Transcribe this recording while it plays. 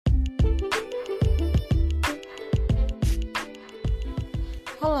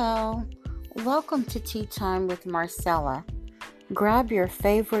Hello, welcome to Tea Time with Marcella. Grab your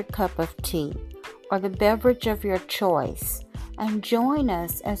favorite cup of tea or the beverage of your choice and join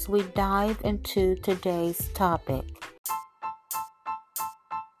us as we dive into today's topic.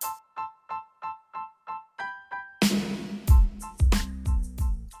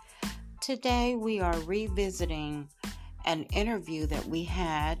 Today we are revisiting an interview that we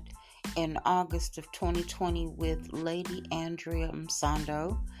had in August of 2020 with Lady Andrea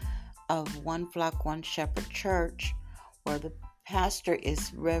Msando of One Flock, One Shepherd Church, where the pastor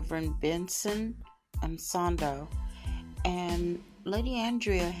is Reverend Benson Msando. And Lady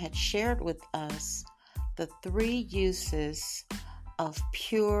Andrea had shared with us the 3 uses of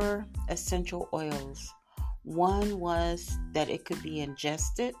pure essential oils. One was that it could be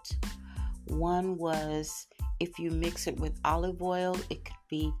ingested. One was if you mix it with olive oil, it could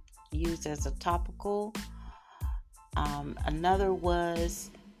be used as a topical. Another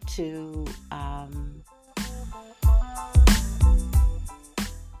was to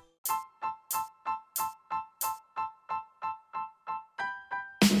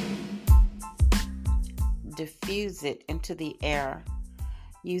diffuse it into the air,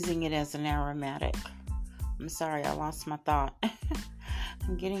 using it as an aromatic. I'm sorry, I lost my thought.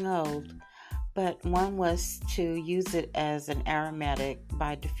 I'm getting old. But one was to use it as an aromatic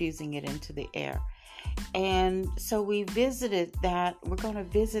by diffusing it into the air. And so we visited that. We're going to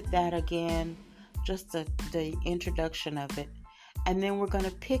visit that again, just the introduction of it. And then we're going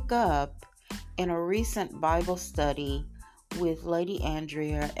to pick up in a recent Bible study with Lady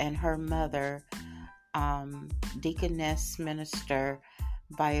Andrea and her mother, Deaconess Minister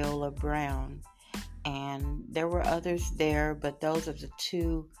Viola Brown. And there were others there, but those are the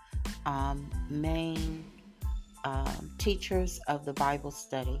 2 main teachers of the Bible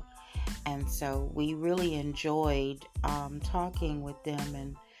study. And so we really enjoyed talking with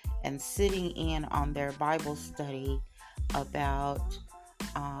them and sitting in on their Bible study about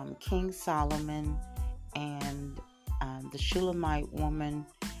King Solomon and the Shulamite woman.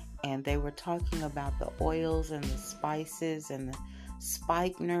 And they were talking about the oils and the spices and the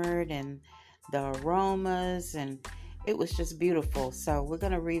spikenard and the aromas, and it was just beautiful. So we're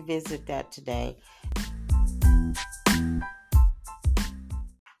going to revisit that today.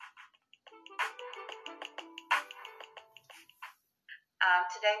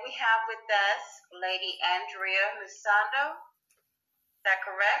 Today we have with us Lady Andrea Msando. Is that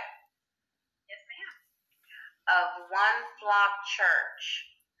correct? Yes, ma'am. Of One Flock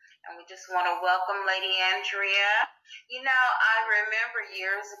Church. And we just want to welcome Lady Andrea. You know, I remember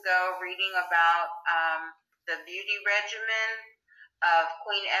years ago reading about the beauty regimen of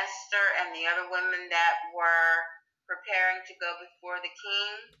Queen Esther and the other women that were preparing to go before the king.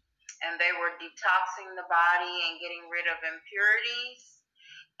 And they were detoxing the body and getting rid of impurities.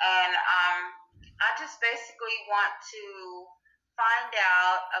 And I just basically want to find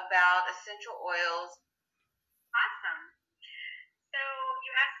out about essential oils. Awesome. So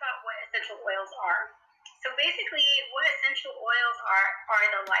you asked about what essential oils are. So basically, what essential oils are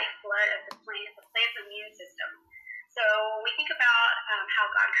the lifeblood of the plant's immune system. So we think about how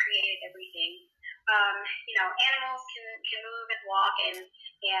God created everything. Animals can move and walk and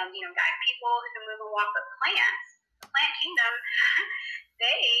guide people who can move and walk, but plants, the plant kingdom,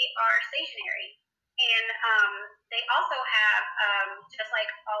 they are stationary. And they also have, just like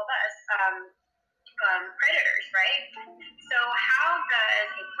all of us, predators, right? So how does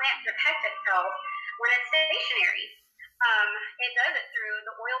a plant protect itself when it's stationary? It does it through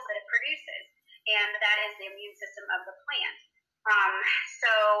the oils that it produces, and that is the immune system of the plant.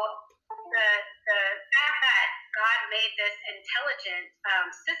 So the fact that God made this intelligent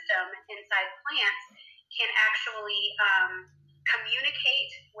system inside plants can actually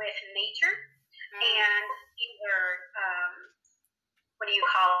communicate with nature and either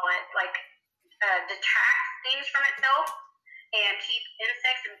detract things from itself and keep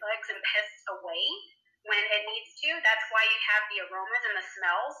insects and bugs and pests away when it needs to. That's why you have the aromas and the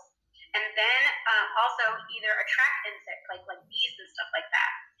smells. And then also either attract insects like bees and stuff like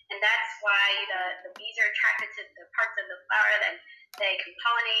that. And that's why the bees are attracted to the parts of the flower, then they can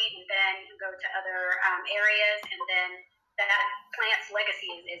pollinate and then go to other areas, and then that plant's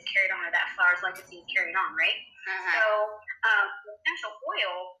legacy is carried on, or that flower's legacy is carried on, right? Uh-huh. So the essential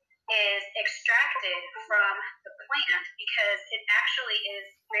oil is extracted from the plant because it actually is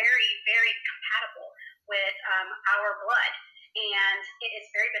very, very compatible with our blood, and it is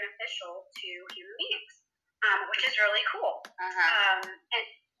very beneficial to human beings, which is really cool. Uh-huh. And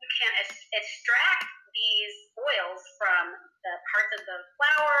you can extract these oils from the parts of the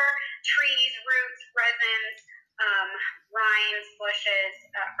flower, trees, roots, resins, rinds, bushes,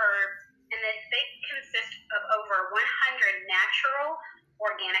 herbs, and then they consist of over 100 natural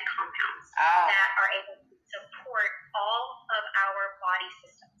organic compounds that are able to support all of our body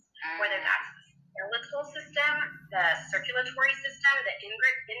systems, whether that's the skeletal system, the circulatory system, the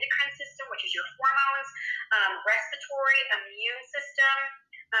endocrine system, which is your hormones, respiratory, immune system,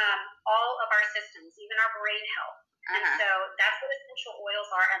 all of our systems, even our brain health. And so that's what essential oils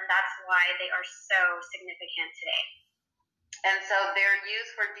are, and that's why they are so significant today. And so they're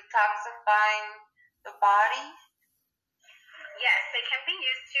used for detoxifying the body? Yes, they can be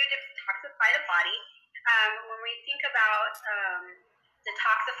used to detoxify the body. When we think about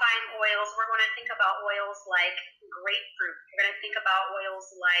detoxifying oils, we're going to think about oils like grapefruit. We're going to think about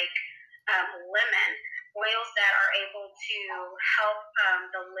oils like lemon, oils that are able to help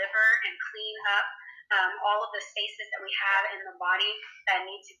the liver and clean up all of the spaces that we have in the body that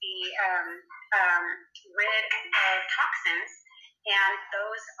need to be rid of toxins, and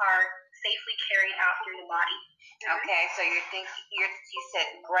those are safely carried out through the body. Okay, so you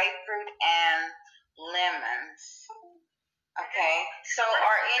said grapefruit and lemons. Okay, so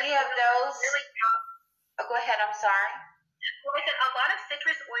are any of those? Go ahead. I'm sorry. Well, a lot of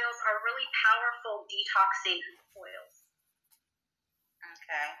citrus oils are really powerful detoxing oils.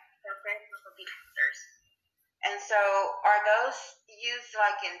 Okay. They're very powerful detoxers. And so, are those used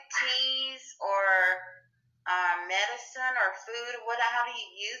like in teas or medicine or food? How do you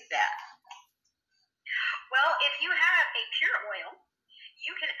use that? Well, if you have a pure oil,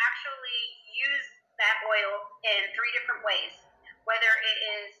 you can actually use that oil in 3 different ways. Whether it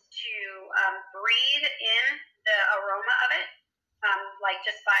is to breathe in the aroma of it, like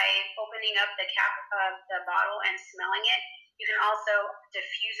just by opening up the cap of the bottle and smelling it. You can also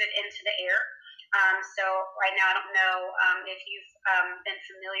diffuse it into the air. So right now, I don't know if you've been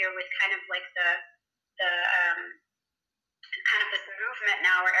familiar with kind of like the kind of this movement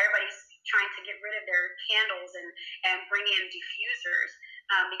now where everybody's trying to get rid of their candles and bring in diffusers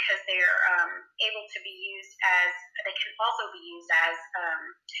because they're able to be used they can also be used as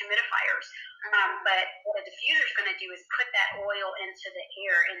humidifiers. But what a diffuser is going to do is put that oil into the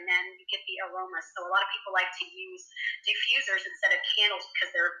air, and then you get the aroma. So a lot of people like to use diffusers instead of candles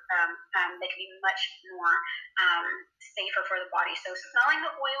because they can be much more safer for the body. So smelling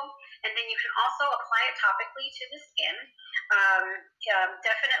the oil, and then you can also apply it topically to the skin.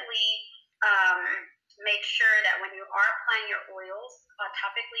 Definitely make sure that when you are applying your oils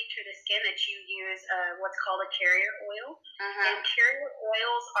topically to the skin that you use what's called a carrier oil. And carrier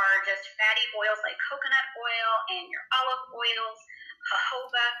oils are just fatty oils like coconut oil and your olive oils,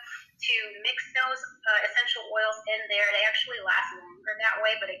 jojoba. To mix those essential oils in there, they actually last longer that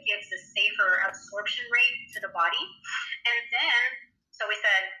way, but it gives a safer absorption rate to the body. And then, so we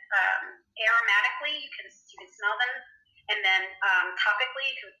said aromatically, you can smell them, and then topically,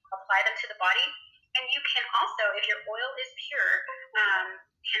 you can apply them to the body. And you can also, if your oil is pure,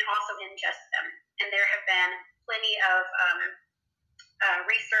 can also ingest them. And there have been plenty of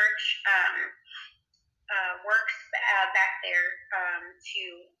research works back there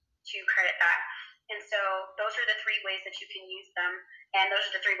to credit that. And so those are the 3 ways that you can use them, and those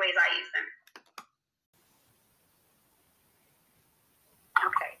are the 3 ways I use them.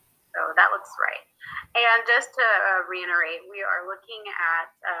 Okay, so that looks right. And just to reiterate, we are looking at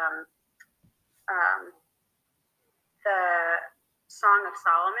the Song of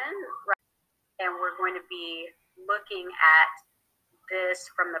Solomon, and we're going to be looking at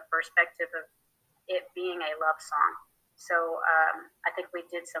this from the perspective of it being a love song. So I think we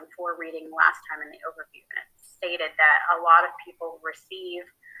did some forereading last time in the overview, and it stated that a lot of people receive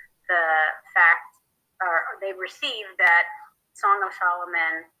that Song of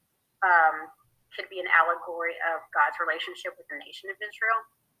Solomon could be an allegory of God's relationship with the nation of Israel.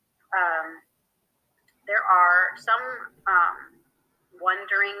 There are some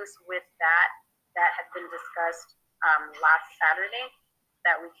wonderings with that have been discussed last Saturday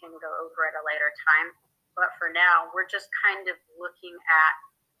that we can go over at a later time. But for now, we're just kind of looking at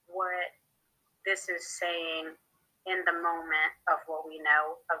what this is saying in the moment of what we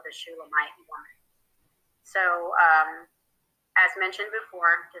know of the Shulamite woman. So, as mentioned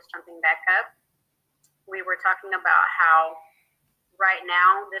before, just jumping back up, we were talking about how right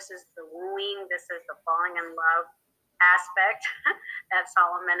now this is the wooing, this is the falling in love aspect that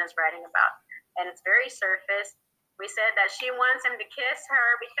Solomon is writing about. And it's very surface. We said that she wants him to kiss her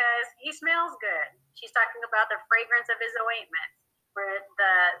because he smells good. She's talking about the fragrance of his ointment, where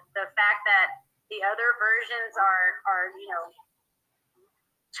the fact that the other versions are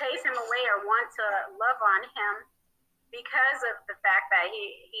chase him away or want to love on him because of the fact that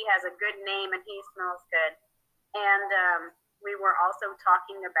he has a good name and he smells good. And we were also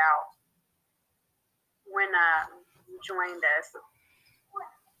talking about when you joined us,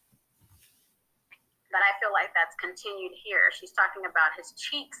 but I feel like that's continued here. She's talking about his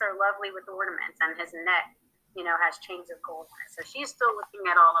cheeks are lovely with ornaments, and his neck, has chains of gold. So she's still looking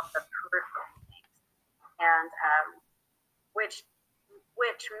at all of the peripheral things, and which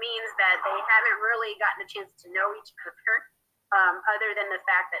means that they haven't really gotten a chance to know each other, other than the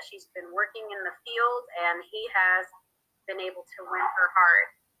fact that she's been working in the field, and he has been able to win her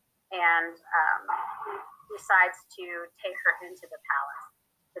heart, and he decides to take her into the palace.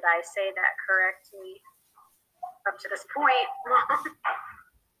 Did I say that correctly up to this point?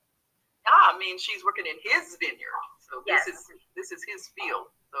 Yeah, I mean, she's working in his vineyard, so yes. this is his field.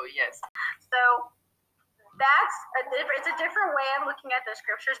 So yes. So it's a different way of looking at the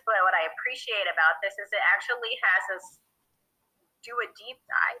scriptures, but what I appreciate about this is it actually has us do a deep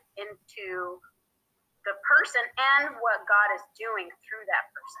dive into the person and what God is doing through that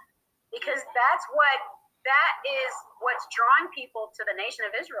person, because that is what's drawing people to the nation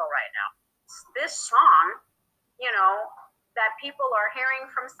of Israel right now. This song, that people are hearing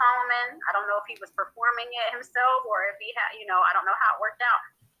from Solomon. I don't know if he was performing it himself or if he had, I don't know how it worked out.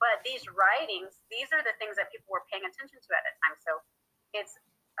 But these writings, these are the things that people were paying attention to at that time. So it's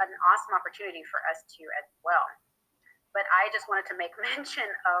an awesome opportunity for us to as well. But I just wanted to make mention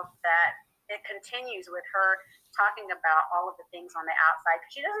of that. It continues with her talking about all of the things on the outside,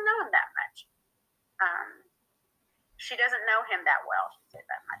 because she doesn't know him that much. She doesn't know him that well. She said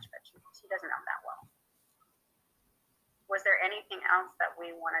that much, but she doesn't know him that well. Was there anything else that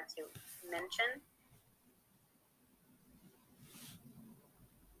we wanted to mention?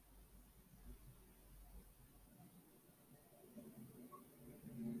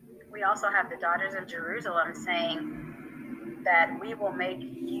 We also have the daughters of Jerusalem saying that we will make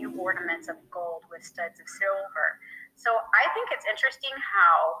you ornaments of gold with studs of silver. So I think it's interesting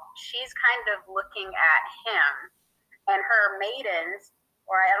how she's kind of looking at him and her maidens,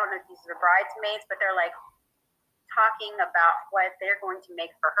 or I don't know if these are bridesmaids, but they're like talking about what they're going to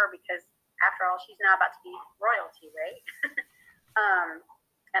make for her, because after all, she's now about to be royalty, right?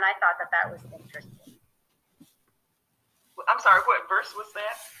 And I thought that was interesting. I'm sorry, what verse was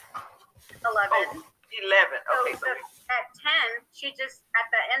that? 11. 11. Okay, so at 10, at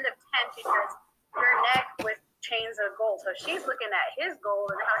the end of 10, she says, your neck with chains of gold. So she's looking at his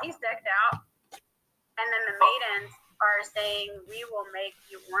gold and how he's decked out. And then the maidens are saying, we will make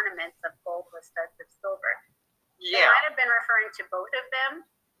you ornaments of gold with studs of silver. Yeah. They might have been referring to both of them,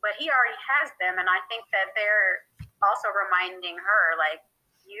 but he already has them. And I think that they're also reminding her, like,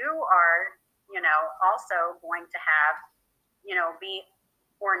 you are, also going to have, be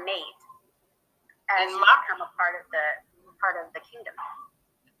ornate as you become a part of the kingdom.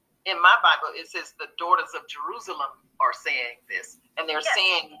 In my Bible, it says the daughters of Jerusalem are saying this, and they're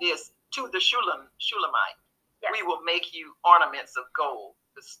saying this to the Shulamite. Yes. We will make you ornaments of gold,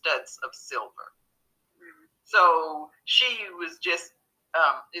 the studs of silver. So she was just,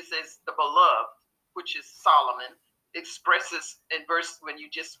 it says the beloved, which is Solomon, expresses in verse when you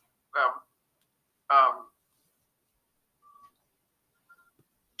just,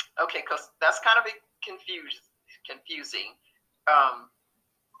 okay, because that's kind of confusing.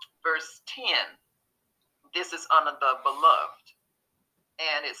 Verse 10, this is under the beloved.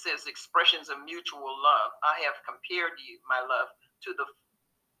 And it says expressions of mutual love. I have compared you, my love, to the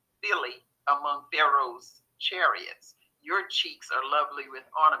filly among Pharaoh's chariots. Your cheeks are lovely with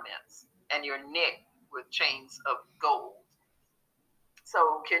ornaments, and your neck with chains of gold.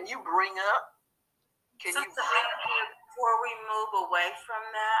 So can you bring up? Before we move away from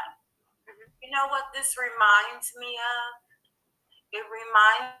that, you know what this reminds me of? It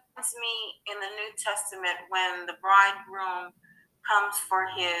reminds me in the New Testament when the bridegroom comes for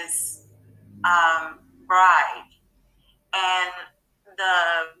his bride, and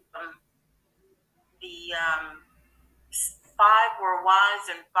the 5 were wise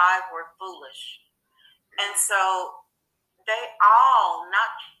and 5 were foolish. And so they all, not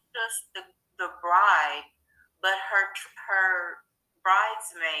just the bride, but her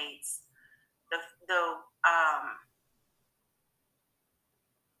bridesmaids, the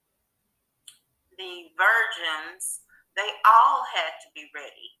virgins, they all had to be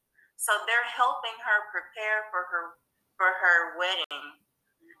ready. So they're helping her prepare for her wedding.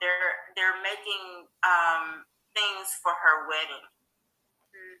 They're making things for her wedding.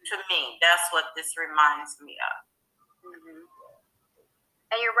 To me, that's what this reminds me of.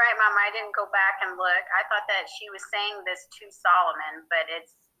 And you're right, Mom. I didn't go back and look. I thought that she was saying this to Solomon, but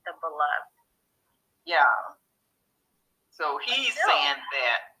it's the beloved. Yeah. So he's saying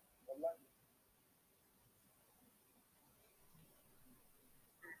that.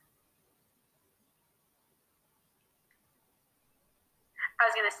 I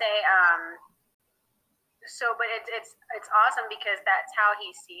was gonna say, so, but it's awesome because that's how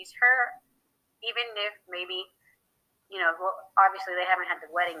he sees her, even if maybe, you know, well, obviously they haven't had the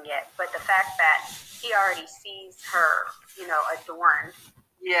wedding yet, but the fact that he already sees her, you know, adorned,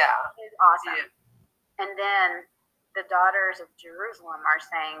 is awesome. Yeah. And then the daughters of Jerusalem are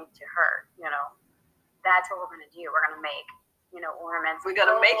saying to her, you know, that's what we're gonna do. We're gonna make, you know, ornaments. We're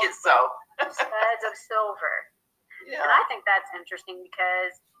gonna make it so. Studs of silver. Yeah. And I think that's interesting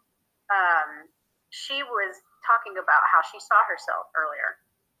because she was talking about how she saw herself earlier.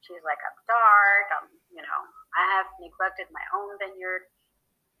 She's like, I'm dark, you know, I have neglected my own vineyard.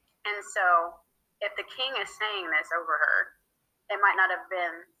 And so if the king is saying this over her, it might not have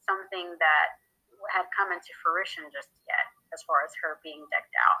been something that had come into fruition just yet, as far as her being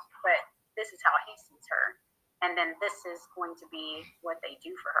decked out. But this is how he sees her. And then this is going to be what they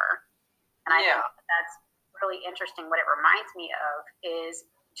do for her. And I think that's really interesting. What it reminds me of is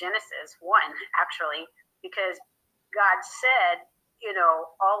Genesis 1, actually, because God said, you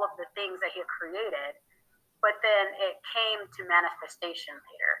know, all of the things that he had created, but then it came to manifestation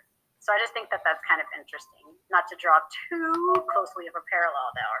later. So I just think that that's kind of interesting, not to draw too closely of a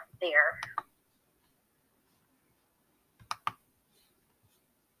parallel there.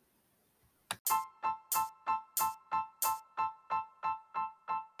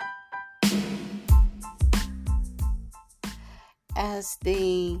 As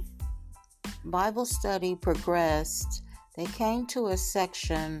the Bible study progressed, they came to a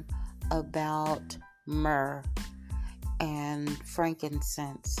section about myrrh and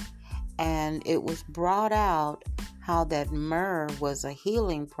frankincense, and it was brought out how that myrrh was a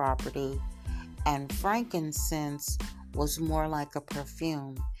healing property and frankincense was more like a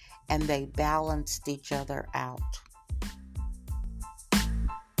perfume, and they balanced each other out.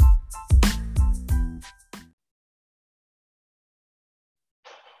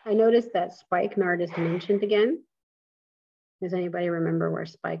 I noticed that spikenard is mentioned again. Does anybody remember where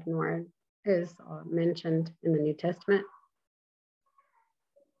spikenard is mentioned in the New Testament?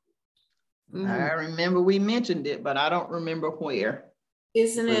 I remember we mentioned it, but I don't remember where.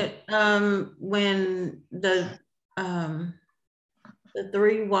 Isn't it when the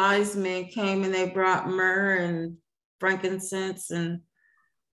 3 wise men came and they brought myrrh and frankincense and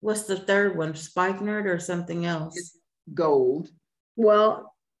what's the third one? Spikenard or something else? It's gold. Well,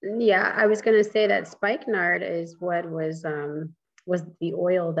 yeah, I was going to say that spikenard is what was the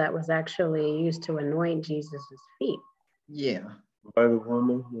oil that was actually used to anoint Jesus's feet. Yeah. By the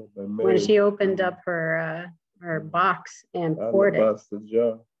woman when she opened up her box and poured it.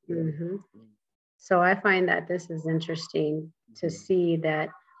 Jar. Mm-hmm. So I find that this is interesting to see that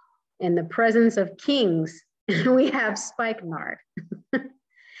in the presence of kings, we have spikenard.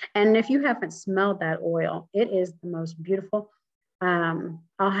 And if you haven't smelled that oil, it is the most beautiful.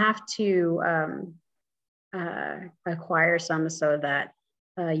 I'll have to acquire some so that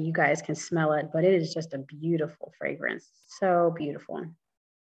you guys can smell it, but it is just a beautiful fragrance. So beautiful.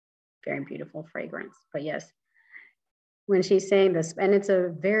 Very beautiful fragrance. But yes, when she's saying this, and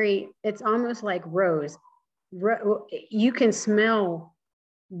it's almost like rose. You can smell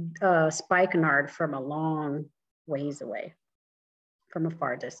spikenard from a long ways away, from a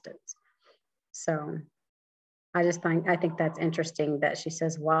far distance. So I think that's interesting that she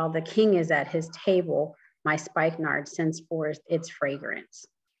says, while the king is at his table, my spikenard sends forth its fragrance.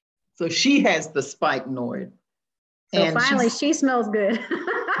 So she has the spikenard. So and finally she smells good.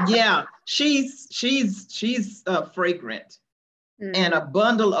 Yeah, she's fragrant. Mm-hmm. And a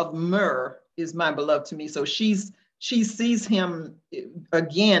bundle of myrrh is my beloved to me. So she sees him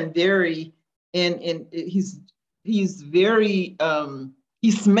again very he's very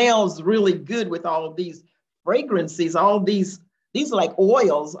he smells really good with all of these fragrances, all these are like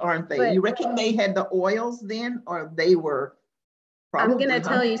oils, aren't they? But you reckon they had the oils then, or they were probably? I'm going to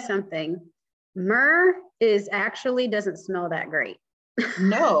tell you something. Myrrh doesn't smell that great.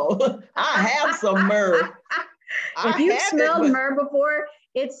 No, I have some myrrh. If you've smelled myrrh before,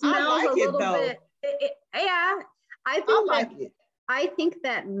 it smells a little bit. Yeah, I think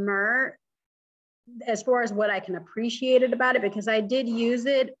that myrrh, as far as what I can appreciate it about it, because I did use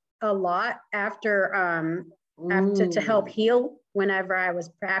it a lot after to help heal after I was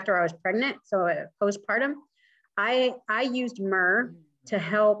pregnant, so postpartum. I used myrrh to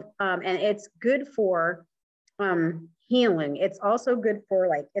help, and it's good for healing. It's also good for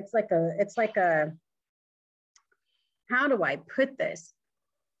it's like a how do I put this?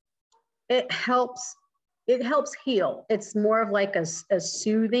 It helps heal. It's more of like a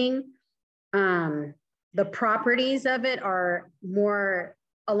soothing. The properties of it are more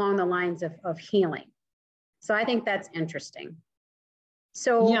along the lines of healing. So I think that's interesting.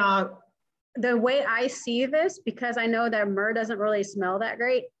 So yeah, the way I see this, because I know that myrrh doesn't really smell that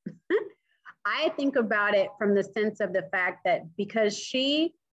great, I think about it from the sense of the fact that because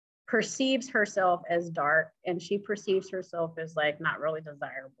she perceives herself as dark and she perceives herself as like not really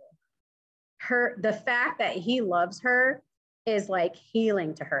desirable, the fact that he loves her is like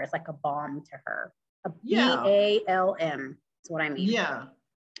healing to her. It's like a balm to her. A BALM is what I mean. Yeah.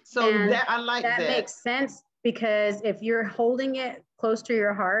 So and that I like that. That makes sense, because if you're holding it close to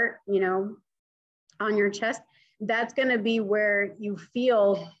your heart, you know, on your chest, that's going to be where you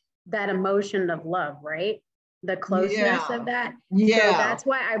feel that emotion of love, right? The closeness of that. Yeah. So that's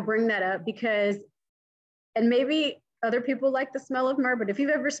why I bring that up, because, and maybe other people like the smell of myrrh, but if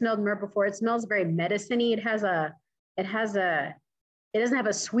you've ever smelled myrrh before, it smells very medicine-y. It doesn't have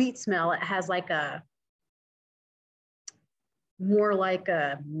a sweet smell. It has like a more like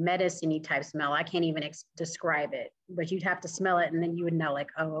a medicine-y type smell. I can't even describe it, but you'd have to smell it and then you would know like,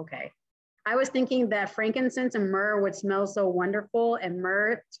 oh, okay. I was thinking that frankincense and myrrh would smell so wonderful, and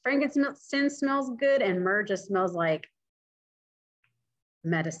frankincense smells good and myrrh just smells like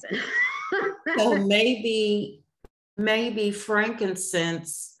medicine. So maybe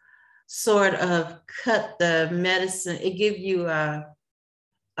frankincense sort of cut the medicine. It gives you a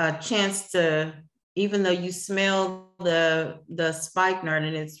chance to, even though you smell the spikenard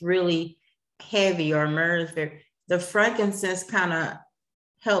and it's really heavy, or myrrh is very, the frankincense kind of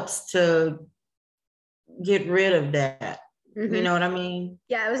helps to get rid of that. Mm-hmm. You know what I mean?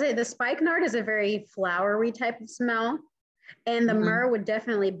 Yeah, I would say the spikenard is a very flowery type of smell, and the myrrh would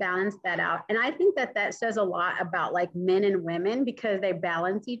definitely balance that out. And I think that says a lot about like men and women, because they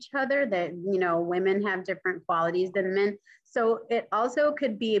balance each other, that, you know, women have different qualities than men. So it also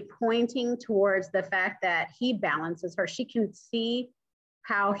could be pointing towards the fact that he balances her. She can see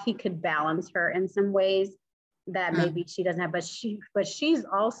how he could balance her in some ways that maybe she doesn't have, but she's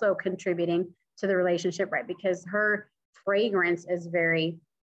also contributing to the relationship, right? Because her fragrance is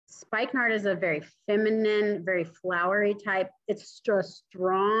spikenard is a very feminine, very flowery type. It's just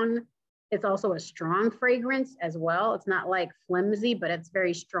strong. It's also a strong fragrance as well. It's not like flimsy, but it's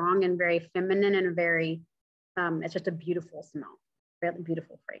very strong and very feminine and very, it's just a beautiful smell, really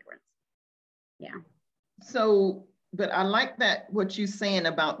beautiful fragrance. Yeah. So, but I like that, what you're saying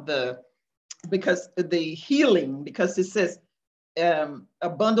about because the healing, because it says, a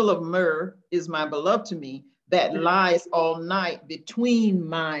bundle of myrrh is my beloved to me, that lies all night between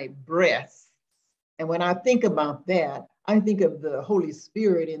my breasts. And when I think about that, I think of the Holy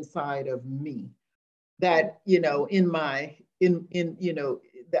Spirit inside of me, that, you know, and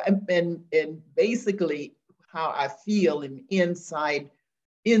basically how I feel inside,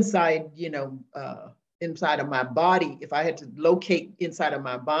 you know, inside of my body. If I had to locate inside of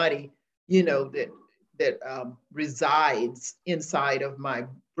my body, you know, that resides inside of my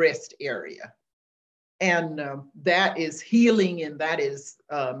breast area. And that is healing, and that is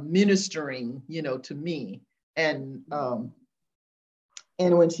ministering, you know, to me. And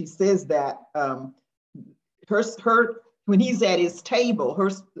when she says that, when he's at his table,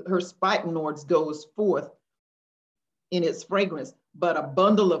 her spikenard goes forth in its fragrance, but a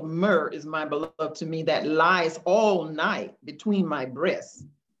bundle of myrrh is my beloved to me, that lies all night between my breasts.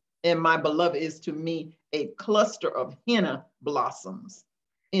 And my beloved is to me a cluster of henna blossoms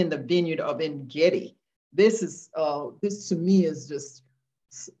in the vineyard of En-Gedi. This to me is just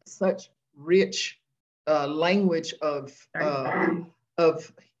such rich language of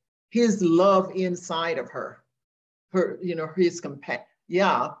his love inside of her, you know, his compassion.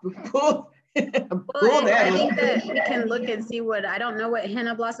 Yeah. I think that we can look and see I don't know what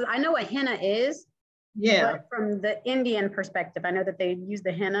henna blossoms. I know what henna is. Yeah. But from the Indian perspective, I know that they use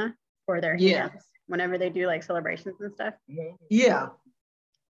the henna for their hands whenever they do like celebrations and stuff. Yeah.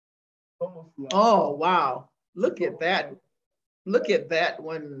 Oh, wow. Look at that. Look at that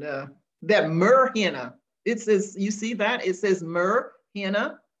one, that myrrh henna. It says, you see that? It says myrrh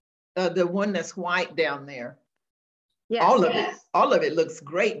henna, the one that's white down there. Yeah. All of it looks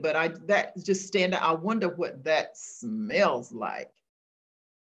great, but that just stand out. I wonder what that smells like.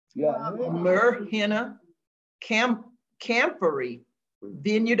 Yeah. Myrrh henna, camphor,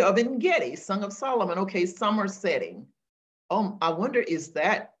 vineyard of En-Gedi, Song of Solomon. Okay, summer setting. I wonder, is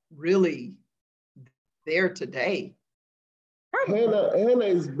that really there today? Henna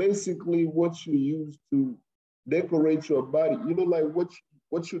is basically what you use to decorate your body. You know, like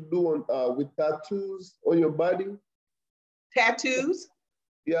what you do with tattoos on your body. Tattoos?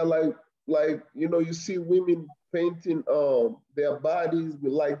 Yeah, like you know, you see women painting their bodies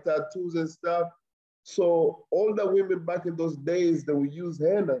with like tattoos and stuff. So all the women back in those days, they would use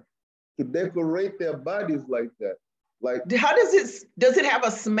henna to decorate their bodies like that. Like, how does it have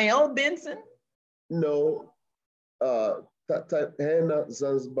a smell, Benson? No. Type henna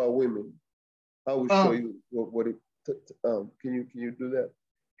Zanzibar women. I will show you what it. Can you do that?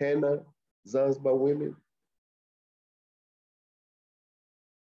 Henna Zanzibar women.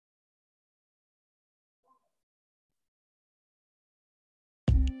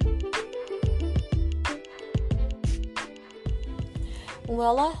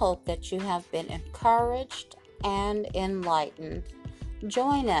 Well, I hope that you have been encouraged and enlightened.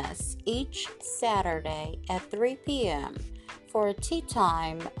 Join us each Saturday at 3 p.m. for a tea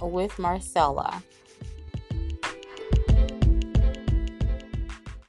time with Marcella.